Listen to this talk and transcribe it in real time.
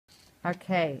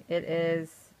Okay, it is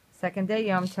second day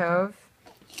Yom Tov.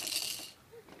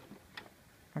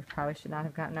 I probably should not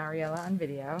have gotten Ariella on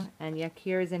video. And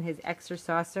Yakir is in his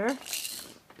exersaucer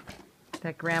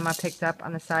that Grandma picked up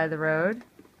on the side of the road.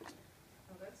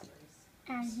 Oh, that's nice.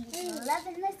 And he's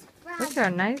loving this frog. Look how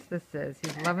nice this is.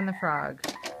 He's loving the frog.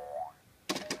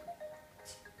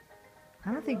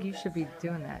 I don't think you should be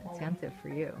doing that. It's tempted for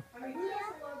you. I mean, who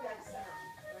doesn't love that sound,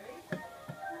 right?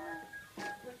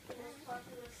 What's the most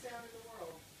popular sound in the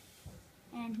world?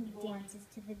 And he dances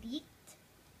to the beat.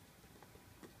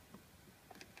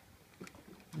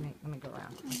 Let me go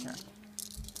around. Okay.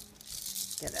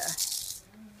 Get a...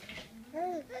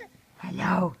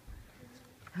 Hello.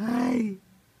 Hi.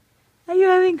 Are you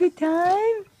having a good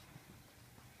time?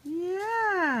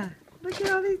 Yeah. Look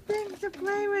at all these things to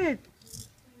play with.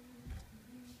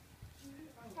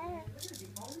 Oh, man, we're going to be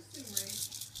home soon, Ray.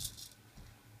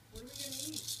 What are we going to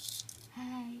eat?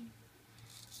 Hi.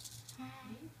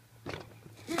 Hi.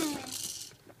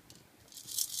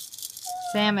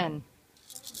 Salmon.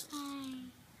 Hi.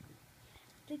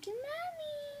 Look at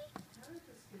Mommy. How did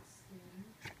this get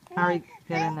steamed? Ari,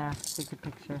 get in there. Take a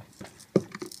picture.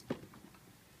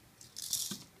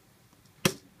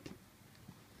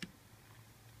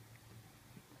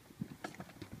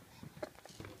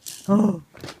 Oh.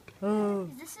 Oh.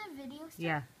 Is this a video still?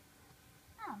 Yeah.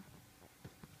 Oh.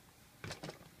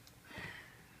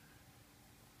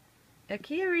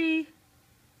 Yakiri.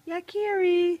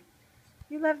 Yakiri.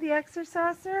 You love the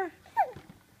exersaucer?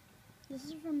 This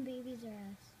is from Babies R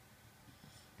Us.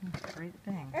 Great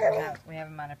thing. We have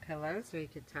him on a pillow so he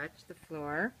could touch the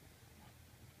floor.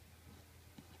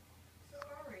 So,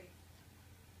 Ari.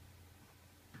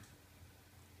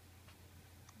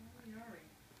 Ari.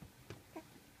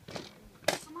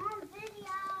 I'm on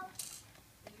video.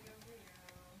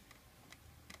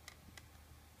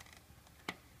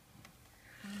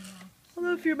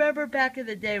 Although if you remember back in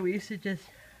the day, we used to just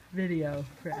video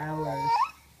for hours.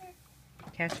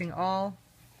 Catching all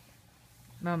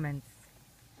moments.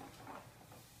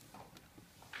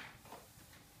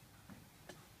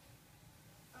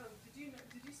 Oh, did you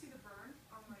see the burn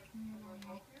on my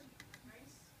wall here?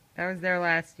 Nice. That was their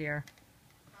last year.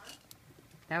 Huh?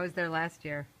 That was their last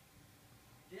year.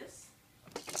 This?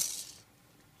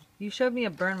 You showed me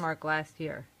a burn mark last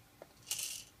year.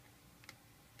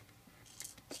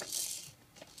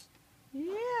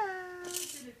 Yeah.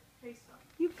 Did it paste on?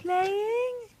 You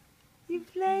playing? You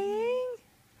playing?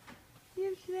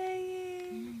 You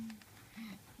playing?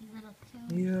 You little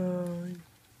toad.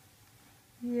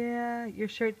 Yeah. Yeah. Your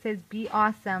shirt says "Be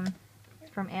awesome"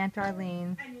 from Aunt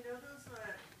Arlene. And you know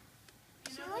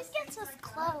those, She always gets us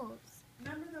clothes.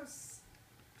 Remember those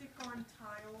stick-on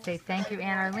tiles? Say thank you,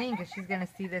 Aunt Arlene, because she's gonna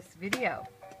see this video.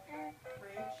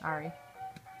 Rich? Ari,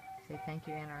 say thank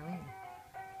you, Aunt Arlene.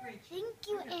 Rich. Thank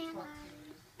you, Anna.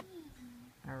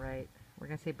 All right. We're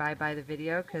gonna say bye-bye the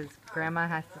video because Grandma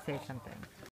has to say something.